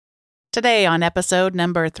Today on episode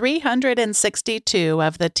number 362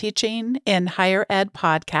 of the Teaching in Higher Ed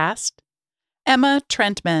podcast, Emma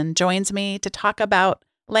Trentman joins me to talk about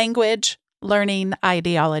language learning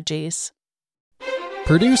ideologies.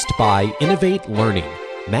 Produced by Innovate Learning,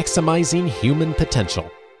 maximizing human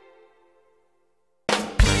potential.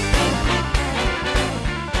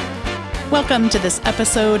 Welcome to this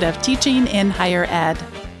episode of Teaching in Higher Ed.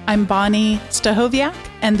 I'm Bonnie Stachowiak,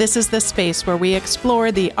 and this is the space where we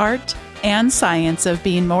explore the art and science of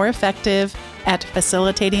being more effective at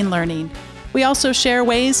facilitating learning. We also share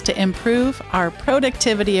ways to improve our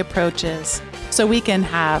productivity approaches so we can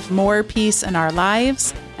have more peace in our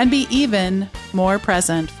lives and be even more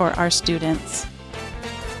present for our students.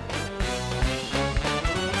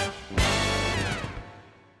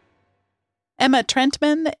 Emma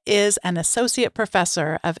Trentman is an associate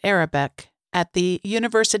professor of Arabic at the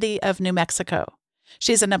University of New Mexico.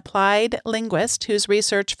 She's an applied linguist whose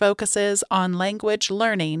research focuses on language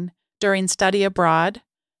learning during study abroad,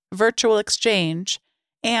 virtual exchange,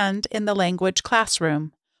 and in the language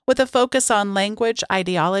classroom, with a focus on language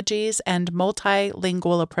ideologies and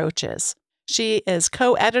multilingual approaches. She is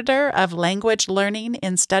co-editor of Language Learning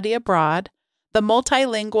in Study Abroad, The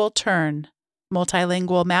Multilingual Turn,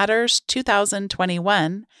 Multilingual Matters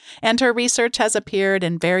 2021, and her research has appeared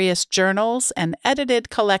in various journals and edited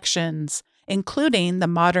collections, including the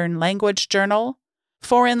Modern Language Journal,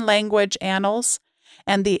 Foreign Language Annals,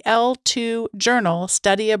 and the L2 Journal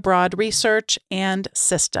Study Abroad Research and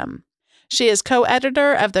System. She is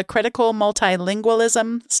co-editor of the Critical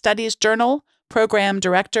Multilingualism Studies Journal, program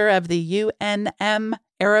director of the UNM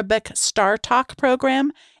Arabic Star Talk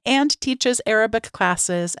program, and teaches Arabic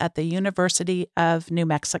classes at the University of New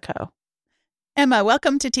Mexico. Emma,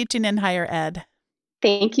 welcome to Teaching in Higher Ed.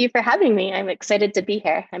 Thank you for having me. I'm excited to be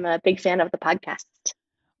here. I'm a big fan of the podcast.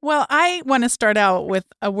 Well, I want to start out with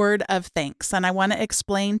a word of thanks, and I want to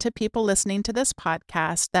explain to people listening to this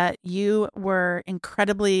podcast that you were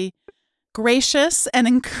incredibly gracious and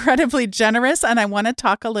incredibly generous, and I want to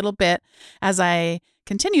talk a little bit as I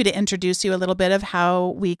continue to introduce you a little bit of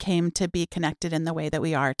how we came to be connected in the way that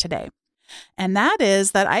we are today. And that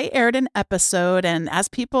is that I aired an episode, and as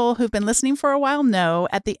people who've been listening for a while know,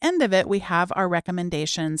 at the end of it, we have our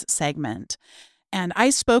recommendations segment. And I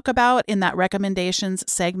spoke about in that recommendations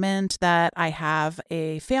segment that I have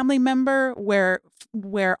a family member where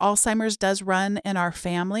Alzheimer's does run in our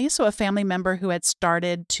family. So a family member who had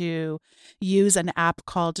started to use an app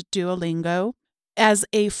called Duolingo as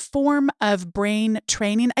a form of brain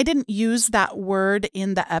training. I didn't use that word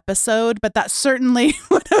in the episode, but that certainly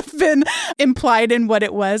would have been implied in what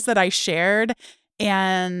it was that I shared.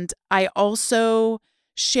 And I also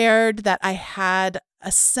shared that I had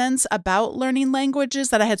a sense about learning languages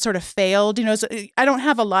that I had sort of failed. So I don't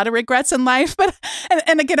have a lot of regrets in life, but,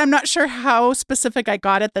 and again, I'm not sure how specific I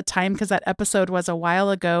got at the time because that episode was a while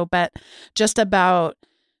ago, but just about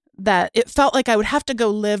that it felt like I would have to go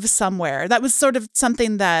live somewhere. That was sort of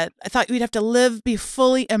something that I thought you'd have to be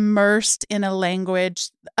fully immersed in a language.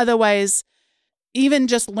 Otherwise, even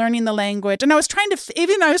just learning the language. And I was trying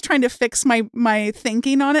to fix my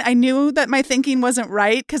thinking on it. I knew that my thinking wasn't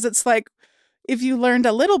right because it's like, if you learned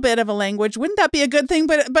a little bit of a language, wouldn't that be a good thing?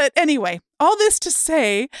 But anyway, all this to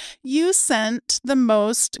say, you sent the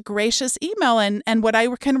most gracious email. And what I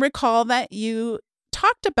can recall that you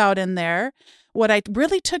talked about in there, what I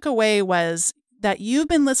really took away was that you've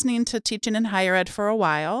been listening to Teaching in Higher Ed for a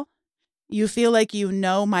while. You feel like you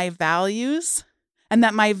know my values and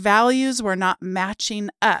that my values were not matching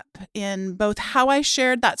up in both how I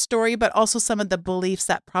shared that story, but also some of the beliefs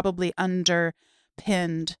that probably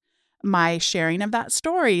underpinned my sharing of that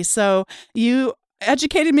story. So you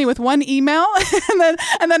educated me with one email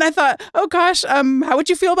and then I thought, oh gosh, how would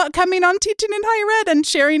you feel about coming on Teaching in Higher Ed and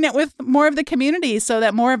sharing it with more of the community so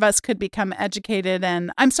that more of us could become educated?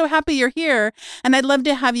 And I'm so happy you're here. And I'd love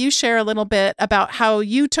to have you share a little bit about how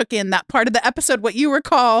you took in that part of the episode, what you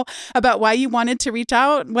recall about why you wanted to reach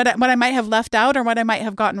out, what I might have left out or what I might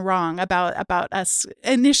have gotten wrong about us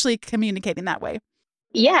initially communicating that way.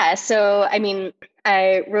 Yeah. So,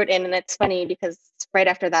 I wrote in, and it's funny because right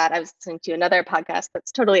after that, I was listening to another podcast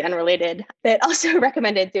that's totally unrelated that also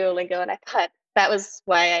recommended Duolingo. And I thought that was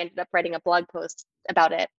why I ended up writing a blog post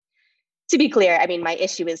about it. To be clear, my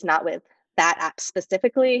issue is not with that app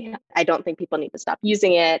specifically. I don't think people need to stop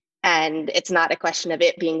using it. And it's not a question of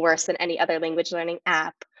it being worse than any other language learning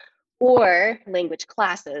app or language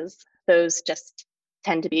classes. Those just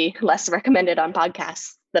tend to be less recommended on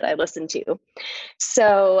podcasts that I listen to.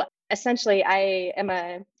 So essentially, I am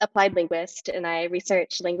an applied linguist and I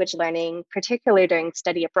research language learning, particularly during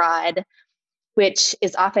study abroad. which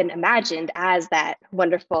is often imagined as that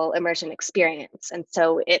wonderful immersion experience. And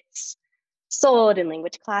so it's sold in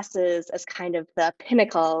language classes as kind of the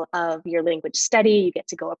pinnacle of your language study. You get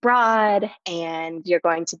to go abroad and you're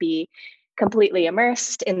going to be completely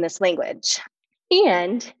immersed in this language.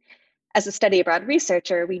 And as a study abroad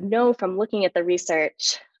researcher, we know from looking at the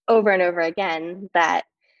research over and over again that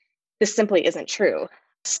this simply isn't true.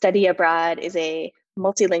 Study abroad is a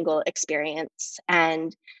multilingual experience.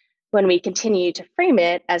 And when we continue to frame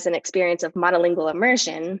it as an experience of monolingual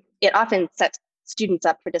immersion, it often sets students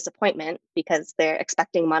up for disappointment because they're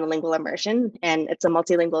expecting monolingual immersion and it's a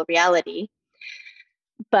multilingual reality.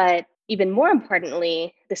 But even more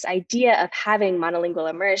importantly, this idea of having monolingual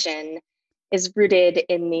immersion is rooted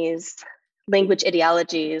in these language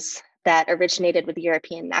ideologies that originated with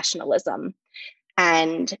European nationalism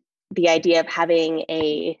and the idea of having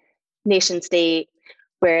a nation state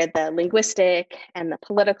where the linguistic and the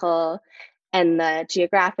political and the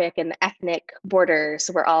geographic and the ethnic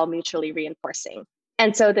borders were all mutually reinforcing.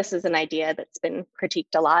 And so this is an idea that's been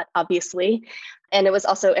critiqued a lot, obviously. And it was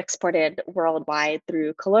also exported worldwide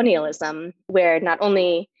through colonialism, where not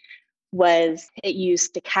only was it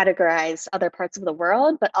used to categorize other parts of the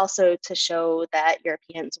world, but also to show that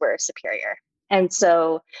Europeans were superior. And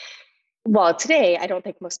so while today, I don't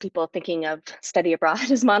think most people thinking of study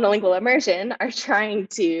abroad as monolingual immersion are trying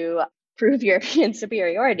to prove European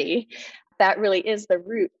superiority. That really is the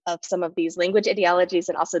root of some of these language ideologies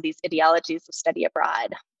and also these ideologies of study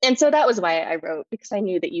abroad. And so that was why I wrote, because I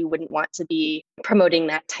knew that you wouldn't want to be promoting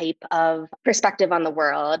that type of perspective on the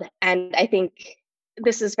world. And I think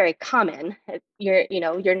this is very common.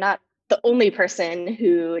 You're not the only person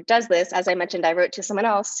who does this. As I mentioned, I wrote to someone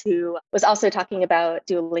else who was also talking about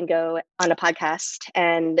Duolingo on a podcast.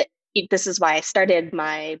 And this is why I started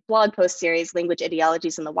my blog post series, Language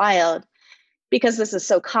Ideologies in the Wild, because this is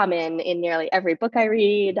so common in nearly every book I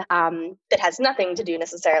read that has nothing to do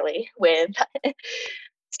necessarily with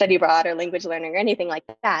study abroad or language learning or anything like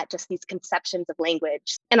that, just these conceptions of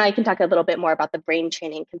language. And I can talk a little bit more about the brain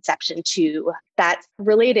training conception too. That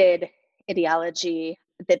related ideology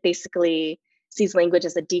that basically sees language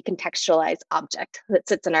as a decontextualized object that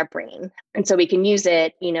sits in our brain. And so we can use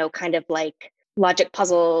it, kind of like logic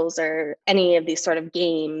puzzles or any of these sort of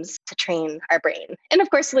games to train our brain. And of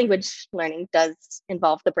course, language learning does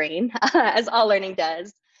involve the brain, as all learning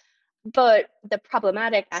does. But the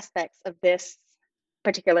problematic aspects of this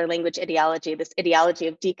particular language ideology, this ideology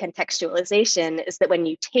of decontextualization, is that when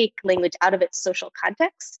you take language out of its social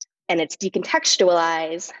context and it's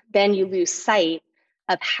decontextualized, then you lose sight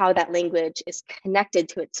of how that language is connected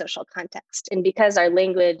to its social context. And because our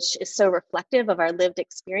language is so reflective of our lived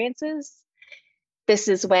experiences, this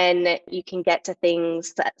is when you can get to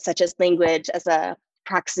things such as language as a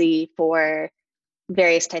proxy for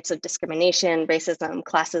various types of discrimination, racism,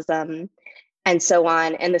 classism, and so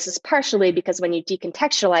on. And this is partially because when you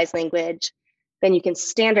decontextualize language, then you can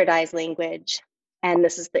standardize language. And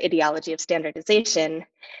this is the ideology of standardization.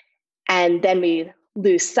 And then we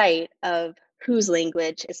lose sight of whose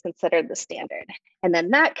language is considered the standard. And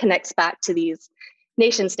then that connects back to these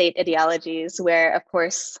nation state ideologies where, of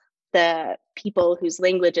course, the people whose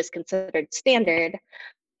language is considered standard,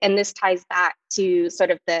 and this ties back to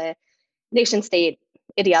sort of the nation state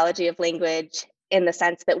ideology of language in the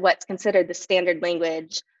sense that what's considered the standard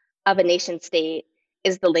language of a nation state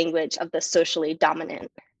is the language of the socially dominant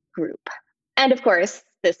group. And of course,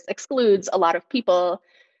 this excludes a lot of people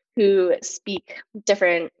who speak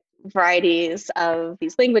different varieties of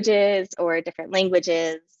these languages or different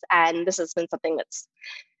languages. And this has been something that's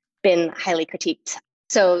been highly critiqued.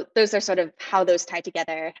 So those are sort of how those tie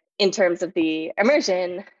together in terms of the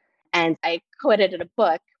immersion. And I co-edited a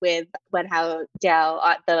book with Wenhao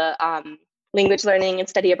Diao, the Language Learning and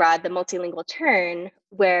Study Abroad, the Multilingual Turn,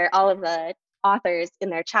 where all of the authors in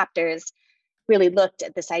their chapters really looked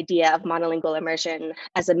at this idea of monolingual immersion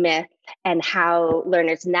as a myth and how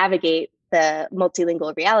learners navigate the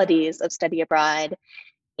multilingual realities of study abroad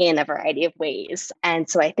in a variety of ways. And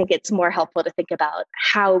so I think it's more helpful to think about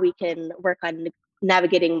how we can work on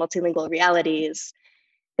navigating multilingual realities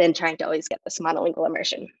than trying to always get this monolingual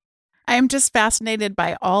immersion. I'm just fascinated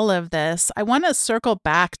by all of this. I want to circle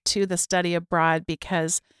back to the study abroad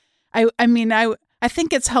because I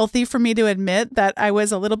think it's healthy for me to admit that I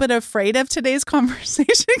was a little bit afraid of today's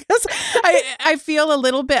conversation because I feel a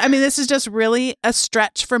little bit, this is just really a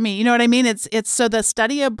stretch for me. You know what I mean? It's so the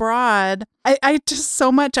study abroad, I just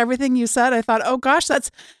so much everything you said, I thought, oh gosh,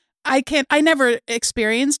 I never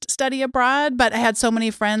experienced study abroad, but I had so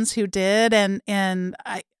many friends who did. And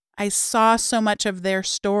I saw so much of their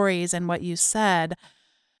stories and what you said.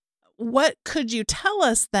 What could you tell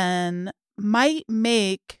us then might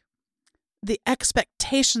make the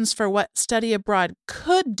expectations for what study abroad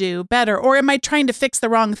could do better? Or am I trying to fix the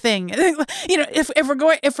wrong thing?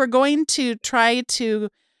 If we're going to try to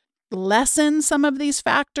lessen some of these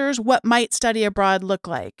factors, what might study abroad look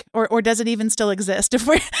like? Or does it even still exist?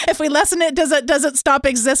 If we lessen it, does it stop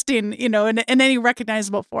existing, in any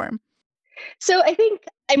recognizable form? So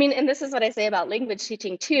and this is what I say about language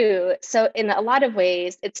teaching too. So in a lot of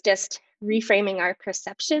ways, it's just reframing our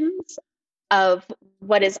perceptions of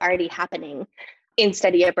what is already happening in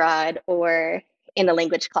study abroad or in a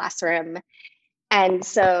language classroom. And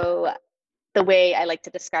so the way I like to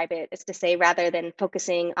describe it is to say, rather than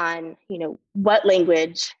focusing on, what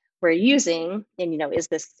language we're using, and, is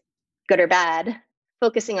this good or bad,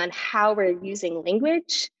 focusing on how we're using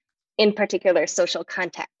language in particular social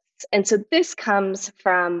contexts. And so this comes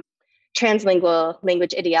from translingual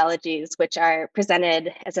language ideologies, which are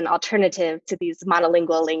presented as an alternative to these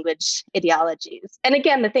monolingual language ideologies. And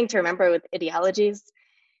again, the thing to remember with ideologies,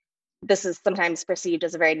 this is sometimes perceived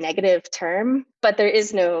as a very negative term, but there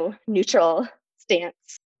is no neutral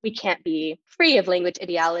stance. We can't be free of language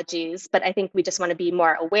ideologies, but I think we just want to be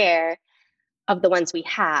more aware of the ones we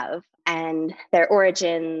have and their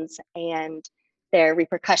origins and their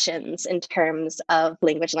repercussions in terms of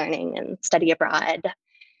language learning and study abroad.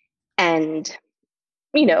 And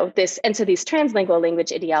so these translingual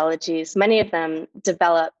language ideologies, many of them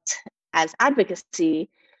developed as advocacy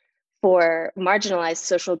for marginalized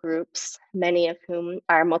social groups, many of whom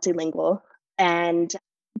are multilingual, and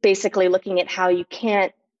basically looking at how you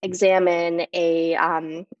can't examine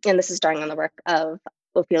and this is drawing on the work of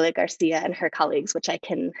Ofelia Garcia and her colleagues, which I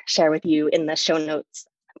can share with you in the show notes,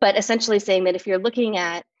 but essentially saying that if you're looking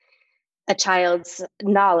at a child's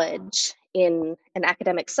knowledge in an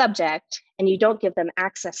academic subject and you don't give them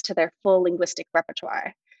access to their full linguistic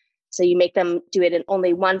repertoire, so you make them do it in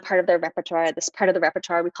only one part of their repertoire, this part of the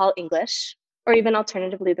repertoire we call English, or even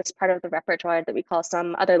alternatively, this part of the repertoire that we call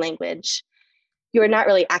some other language, you're not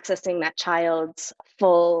really accessing that child's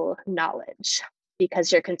full knowledge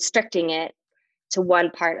because you're constricting it to one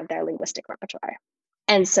part of their linguistic repertoire.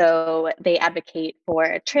 And so they advocate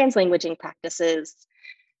for translanguaging practices,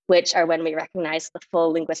 which are when we recognize the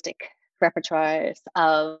full linguistic repertoires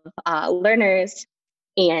of learners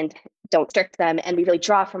and don't restrict them. And we really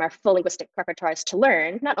draw from our full linguistic repertoires to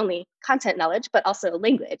learn not only content knowledge, but also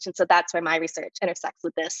language. And so that's where my research intersects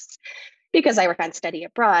with this. Because I work on study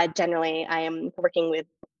abroad, generally I am working with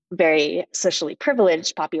very socially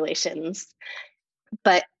privileged populations.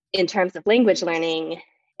 But in terms of language learning,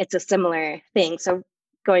 it's a similar thing. So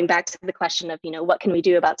going back to the question of, what can we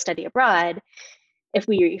do about study abroad? If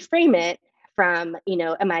we reframe it from,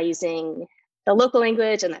 am I using the local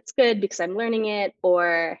language and that's good because I'm learning it,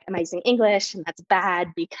 or am I using English and that's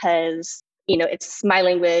bad because, it's my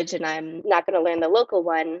language and I'm not going to learn the local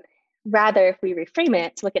one. Rather, if we reframe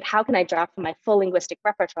it to look at how can I draw from my full linguistic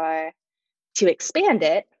repertoire to expand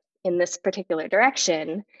it in this particular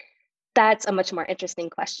direction, that's a much more interesting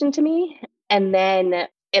question to me. And then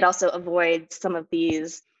it also avoids some of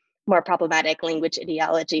these more problematic language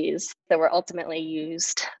ideologies that were ultimately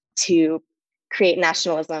used to create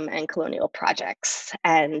nationalism and colonial projects.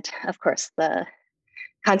 And of course, the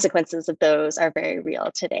consequences of those are very real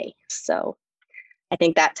today. So I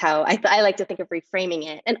think that's how I like to think of reframing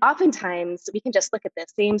it. And oftentimes we can just look at the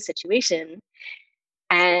same situation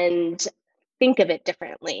and think of it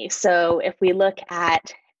differently. So if we look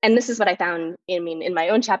at, and this is what I found, in my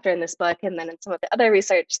own chapter in this book, and then in some of the other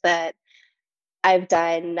research that I've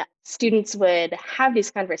done, students would have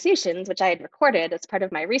these conversations, which I had recorded as part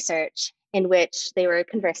of my research, in which they were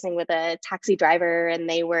conversing with a taxi driver and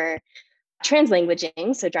they were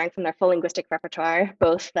translanguaging, so drawing from their full linguistic repertoire,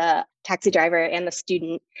 both the taxi driver and the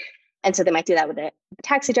student. And so they might do that with the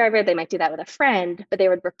taxi driver, they might do that with a friend, but they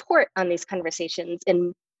would report on these conversations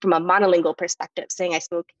from a monolingual perspective, saying I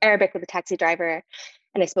spoke Arabic with the taxi driver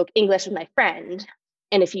and I spoke English with my friend.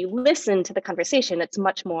 And if you listen to the conversation, it's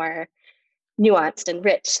much more nuanced and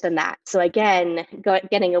rich than that. So again,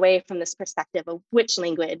 getting away from this perspective of which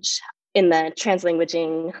language. In the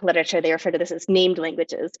translanguaging literature, they refer to this as named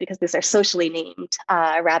languages because these are socially named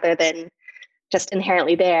rather than just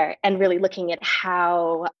inherently there, and really looking at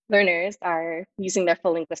how learners are using their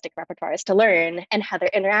full linguistic repertoires to learn and how they're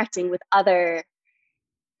interacting with other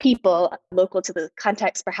people local to the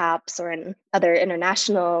context perhaps, or in other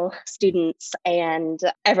international students, and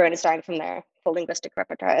everyone is drawing from their full linguistic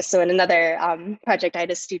repertoire. So in another project, I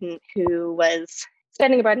had a student who was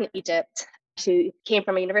studying abroad in Egypt. She came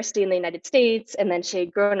from a university in the United States, and then she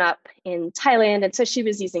had grown up in Thailand. And so she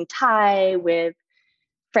was using Thai with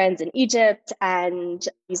friends in Egypt and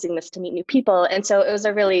using this to meet new people. And so it was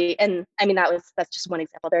a really, and I mean, that's just one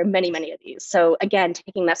example. There are many, many of these. So again,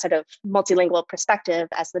 taking that sort of multilingual perspective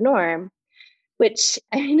as the norm, which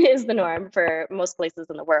I mean is the norm for most places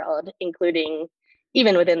in the world, including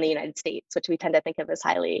even within the United States, which we tend to think of as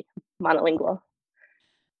highly monolingual.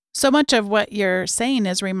 So much of what you're saying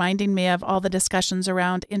is reminding me of all the discussions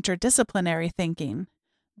around interdisciplinary thinking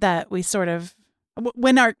that we sort of,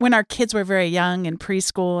 when our kids were very young in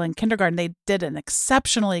preschool and kindergarten, they did an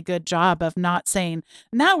exceptionally good job of not saying,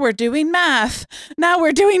 now we're doing math, now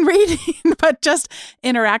we're doing reading, but just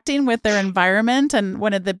interacting with their environment. And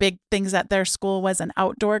one of the big things at their school was an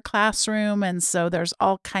outdoor classroom. And so there's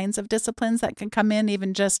all kinds of disciplines that can come in,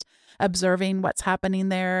 even just observing what's happening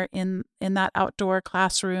there in that outdoor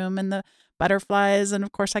classroom and the butterflies. And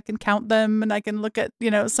of course I can count them and I can look at,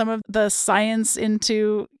 some of the science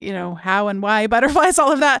into, how and why butterflies,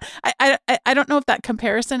 all of that. I don't know if that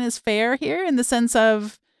comparison is fair here in the sense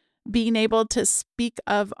of being able to speak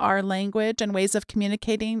of our language and ways of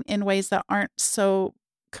communicating in ways that aren't so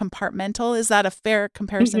compartmental. Is that a fair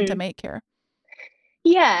comparison to make here?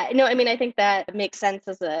 Yeah, no, I mean, I think that makes sense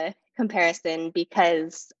as a comparison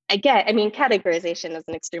because, again, I mean, categorization is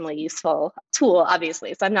an extremely useful tool,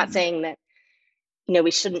 obviously. So I'm not saying that, we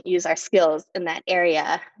shouldn't use our skills in that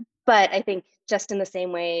area. But I think just in the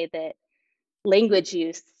same way that language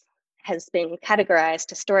use has been categorized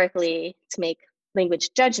historically to make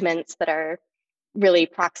language judgments that are really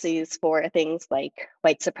proxies for things like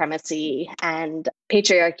white supremacy and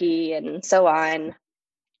patriarchy and so on,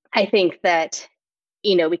 I think that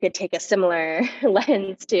we could take a similar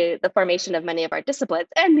lens to the formation of many of our disciplines.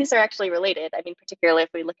 And these are actually related. I mean, particularly if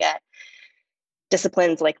we look at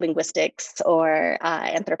disciplines like linguistics or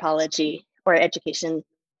anthropology or education.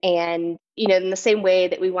 And, in the same way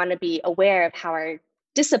that we want to be aware of how our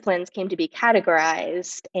disciplines came to be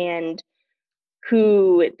categorized and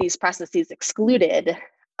who these processes excluded,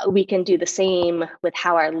 we can do the same with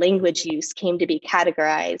how our language use came to be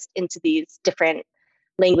categorized into these different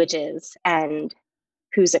languages and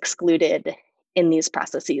who's excluded in these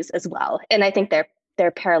processes as well. And I think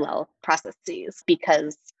they're parallel processes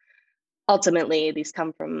because ultimately these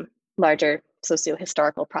come from larger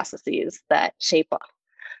socio-historical processes that shape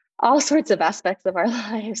all sorts of aspects of our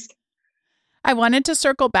lives. I wanted to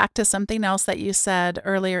circle back to something else that you said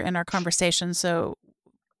earlier in our conversation. So,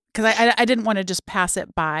 because I didn't want to just pass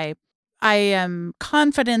it by. I am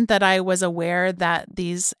confident that I was aware that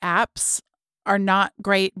these apps are not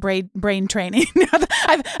great brain training.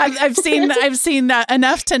 I've seen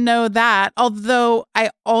enough to know that. Although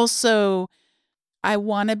I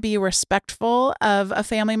want to be respectful of a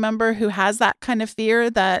family member who has that kind of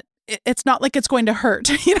fear that it's not like it's going to hurt.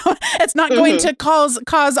 It's not going to cause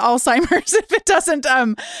Alzheimer's if it doesn't.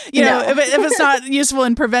 If it's not useful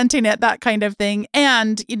in preventing it, that kind of thing.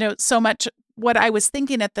 And so much. What I was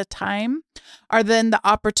thinking at the time are then the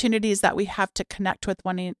opportunities that we have to connect with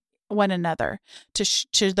one another,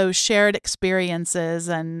 to those shared experiences.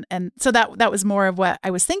 And so that was more of what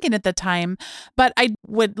I was thinking at the time. But I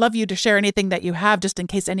would love you to share anything that you have, just in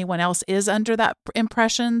case anyone else is under that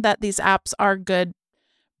impression that these apps are good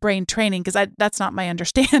brain training, because that's not my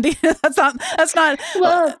understanding. That's not.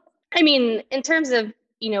 Well, I mean, in terms of,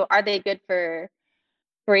 are they good for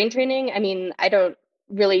brain training? I mean, I don't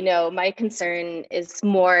really know. My concern is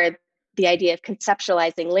more the idea of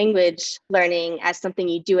conceptualizing language learning as something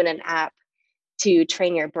you do in an app to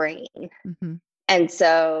train your brain. Mm-hmm. And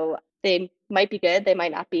so they might be good, they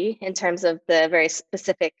might not be, in terms of the very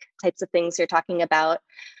specific types of things you're talking about.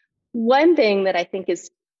 One thing that I think is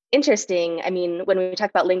interesting, I mean, when we talk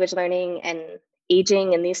about language learning and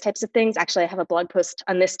aging and these types of things, actually, I have a blog post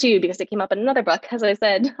on this too, because it came up in another book, as I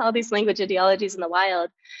said, all these language ideologies in the wild.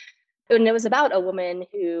 And it was about a woman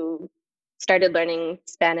who started learning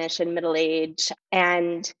Spanish in middle age.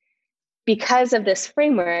 And because of this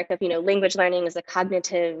framework of, language learning as a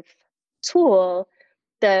cognitive tool,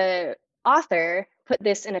 the author put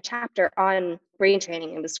this in a chapter on brain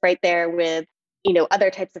training and was right there with, other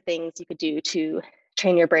types of things you could do to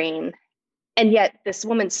train your brain. And yet this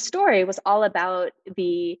woman's story was all about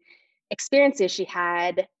the experiences she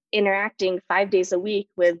had interacting 5 days a week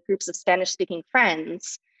with groups of Spanish-speaking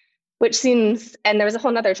friends, which seems, and there was a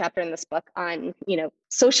whole nother chapter in this book on,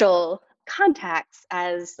 social contacts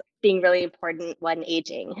as being really important when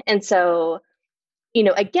aging. And so,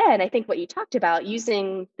 again, I think what you talked about,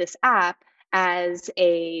 using this app as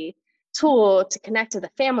a tool to connect to the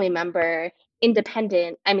family member,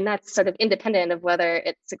 independent, I mean, that's sort of independent of whether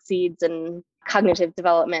it succeeds in cognitive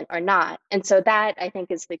development or not. And so that, I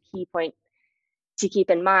think, is the key point to keep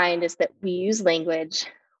in mind, is that we use language,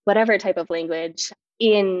 whatever type of language,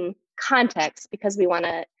 in context because we want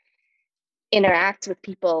to interact with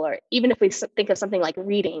people, or even if we think of something like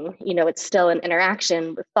reading, it's still an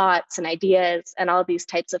interaction with thoughts and ideas and all these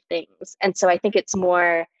types of things. And so I think it's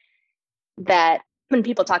more that when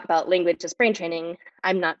people talk about language as brain training,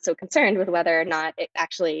 I'm not so concerned with whether or not it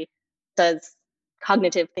actually does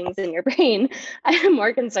cognitive things in your brain. I am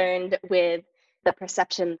more concerned with the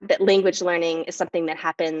perception that language learning is something that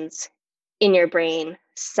happens in your brain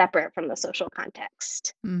separate from the social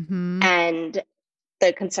context. Mm-hmm. And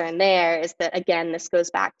the concern there is that, again, this goes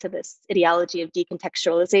back to this ideology of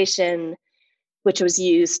decontextualization, which was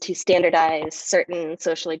used to standardize certain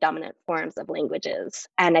socially dominant forms of languages.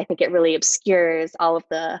 And I think it really obscures all of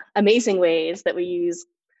the amazing ways that we use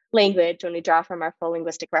language when we draw from our full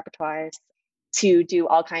linguistic repertoires to do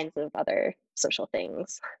all kinds of other social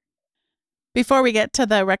things. Before we get to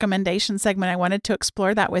the recommendation segment, I wanted to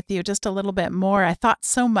explore that with you just a little bit more. I thought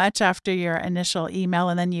so much after your initial email,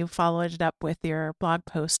 and then you followed it up with your blog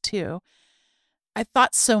post too. I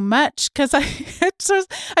thought so much because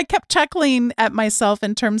I kept chuckling at myself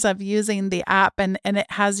in terms of using the app, and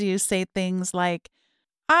it has you say things like,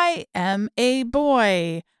 I am a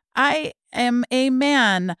boy, I am a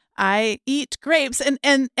man, I eat grapes.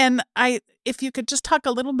 And if you could just talk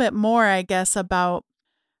a little bit more, I guess, about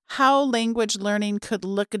how language learning could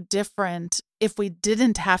look different if we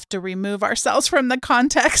didn't have to remove ourselves from the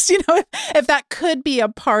context, if that could be a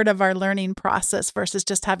part of our learning process versus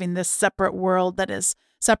just having this separate world that is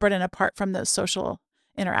separate and apart from those social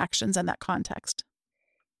interactions and that context.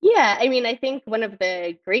 Yeah, I think one of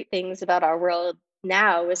the great things about our world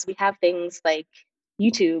now is we have things like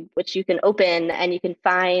YouTube, which you can open and you can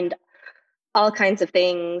find all kinds of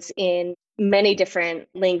things in many different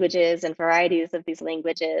languages and varieties of these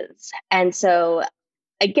languages. And so,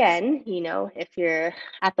 again, if you're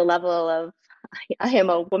at the level of, I am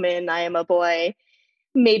a woman, I am a boy,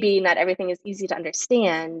 maybe not everything is easy to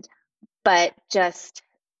understand, but just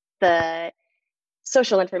the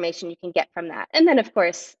social information you can get from that. And then, of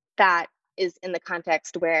course, that is in the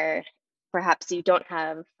context where perhaps you don't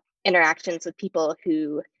have interactions with people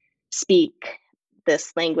who speak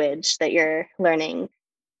this language that you're learning.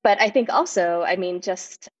 But I think also,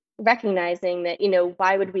 just recognizing that,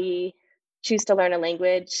 why would we choose to learn a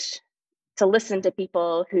language to listen to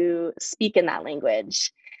people who speak in that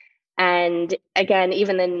language? And again,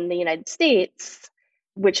 even in the United States,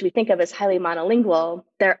 which we think of as highly monolingual,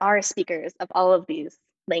 there are speakers of all of these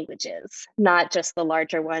languages, not just the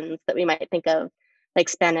larger ones that we might think of, like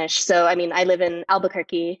Spanish. So, I live in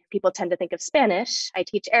Albuquerque. People tend to think of Spanish. I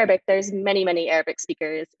teach Arabic. There's many, many Arabic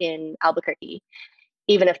speakers in Albuquerque,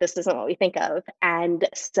 even if this isn't what we think of. And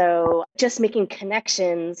so just making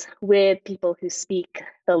connections with people who speak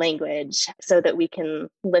the language so that we can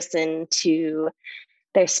listen to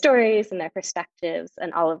their stories and their perspectives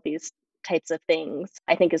and all of these types of things,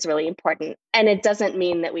 I think is really important. And it doesn't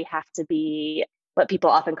mean that we have to be what people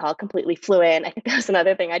often call completely fluent. I think that was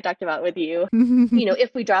another thing I talked about with you.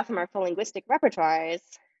 If we draw from our full linguistic repertoires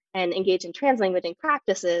and engage in translanguaging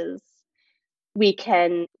practices, we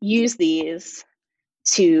can use these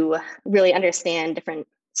to really understand different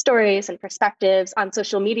stories and perspectives on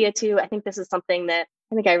social media too. I think this is something that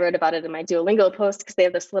I wrote about it in my Duolingo post, because they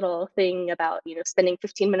have this little thing about, spending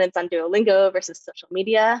 15 minutes on Duolingo versus social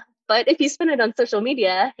media. But if you spend it on social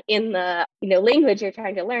media in the, language you're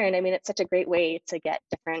trying to learn, it's such a great way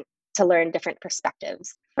to learn different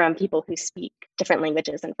perspectives from people who speak different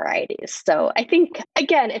languages and varieties. So I think,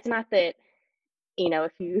 again, it's not that,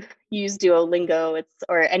 if you use Duolingo,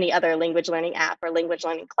 or any other language learning app or language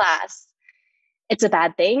learning class, it's a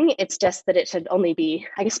bad thing. It's just that it should only be,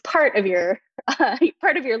 I guess, part of your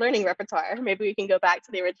learning repertoire. Maybe we can go back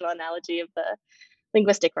to the original analogy of the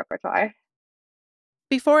linguistic repertoire.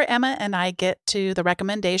 Before Emma and I get to the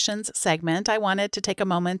recommendations segment, I wanted to take a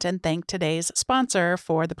moment and thank today's sponsor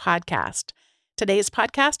for the podcast. Today's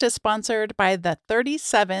podcast is sponsored by the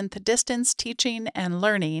 37th Distance Teaching and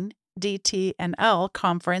Learning DT&L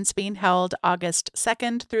conference being held August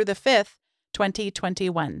 2nd through the 5th,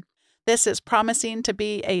 2021. This is promising to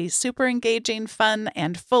be a super engaging, fun,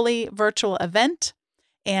 and fully virtual event,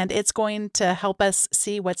 and it's going to help us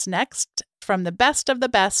see what's next from the best of the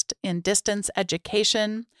best in distance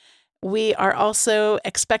education. We are also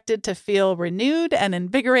expected to feel renewed and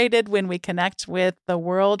invigorated when we connect with the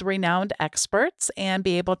world-renowned experts and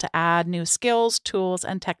be able to add new skills, tools,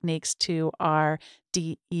 and techniques to our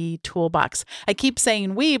DE toolbox. I keep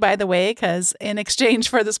saying we, by the way, because in exchange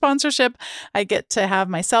for the sponsorship, I get to have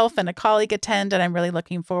myself and a colleague attend, and I'm really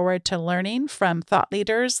looking forward to learning from thought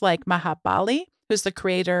leaders like Maha Bali, who's the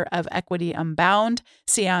creator of Equity Unbound,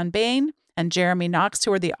 Sion Bain, and Jeremy Knox,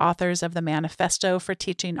 who are the authors of the Manifesto for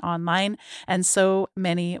Teaching Online, and so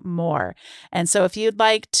many more. And so if you'd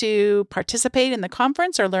like to participate in the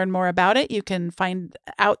conference or learn more about it, you can find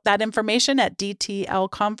out that information at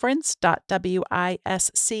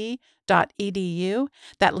dtlconference.wisc.edu.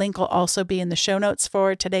 That link will also be in the show notes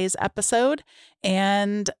for today's episode.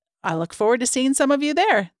 And I look forward to seeing some of you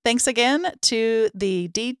there. Thanks again to the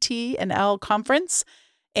DT&L conference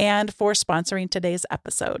and for sponsoring today's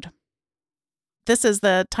episode. This is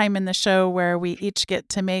the time in the show where we each get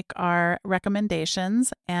to make our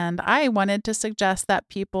recommendations. And I wanted to suggest that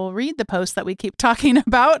people read the post that we keep talking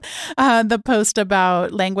about, the post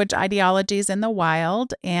about language ideologies in the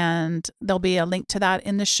wild. And there'll be a link to that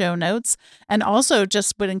in the show notes. And also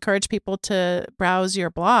just would encourage people to browse your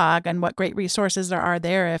blog and what great resources there are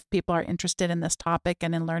there if people are interested in this topic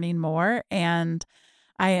and in learning more. And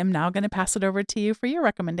I am now going to pass it over to you for your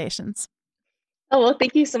recommendations. Oh, well,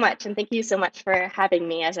 thank you so much. And thank you so much for having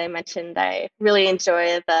me. As I mentioned, I really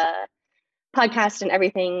enjoy the podcast and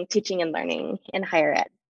everything teaching and learning in higher ed.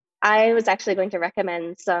 I was actually going to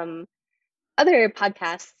recommend some other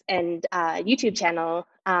podcasts and YouTube channel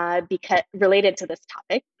because related to this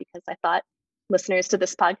topic, because I thought listeners to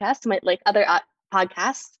this podcast might like other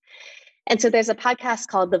podcasts. And so there's a podcast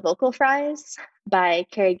called The Vocal Fries by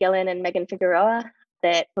Carrie Gillen and Megan Figueroa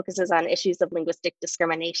that focuses on issues of linguistic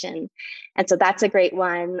discrimination. And so that's a great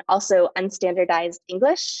one. Also, Unstandardized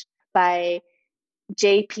English by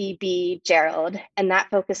J.P.B. Gerald. And that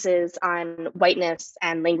focuses on whiteness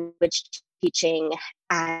and language teaching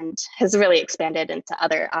and has really expanded into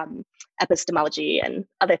other epistemology and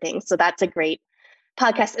other things. So that's a great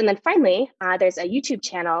podcast. And then finally, there's a YouTube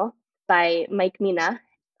channel by Mike Mina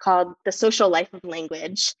called The Social Life of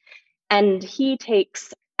Language. And he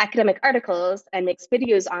takes academic articles and makes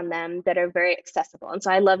videos on them that are very accessible. And so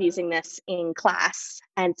I love using this in class.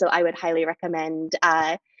 And so I would highly recommend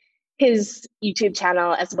his YouTube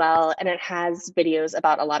channel as well. And it has videos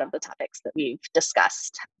about a lot of the topics that we've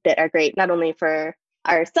discussed that are great, not only for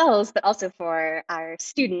ourselves, but also for our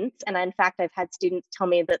students. And in fact, I've had students tell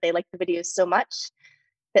me that they like the videos so much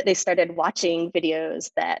that they started watching videos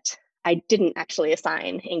that I didn't actually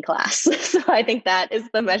assign in class. So I think that is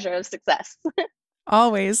the measure of success.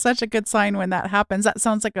 Always such a good sign when that happens. That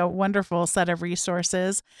sounds like a wonderful set of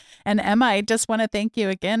resources. And Emma, I just want to thank you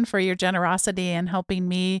again for your generosity in helping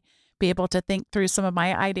me be able to think through some of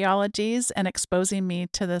my ideologies and exposing me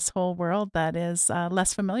to this whole world that is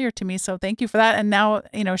less familiar to me. So thank you for that. And now,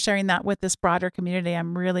 sharing that with this broader community,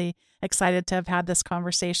 I'm really excited to have had this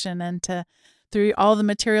conversation and to, through all the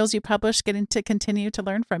materials you publish, getting to continue to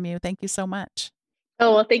learn from you. Thank you so much.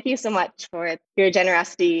 Oh, well, thank you so much for your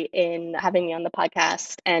generosity in having me on the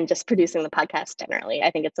podcast and just producing the podcast generally. I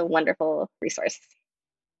think it's a wonderful resource.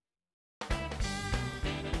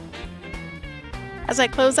 As I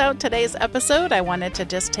close out today's episode, I wanted to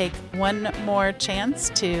just take one more chance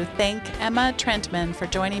to thank Emma Trentman for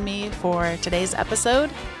joining me for today's episode,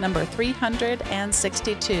 number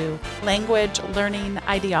 362, Language Learning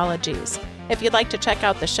Ideologies. If you'd like to check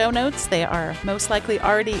out the show notes, they are most likely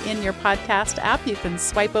already in your podcast app. You can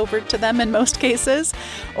swipe over to them in most cases,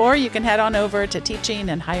 or you can head on over to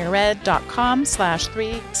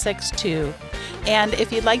teachingandhighered.com/362. And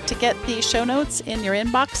if you'd like to get the show notes in your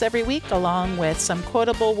inbox every week, along with some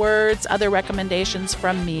quotable words, other recommendations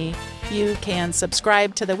from me, you can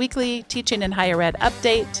subscribe to the weekly Teaching in Higher Ed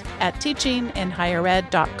update at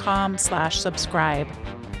teachingandhighered.com/subscribe.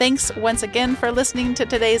 Thanks once again for listening to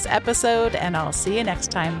today's episode, and I'll see you next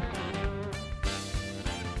time.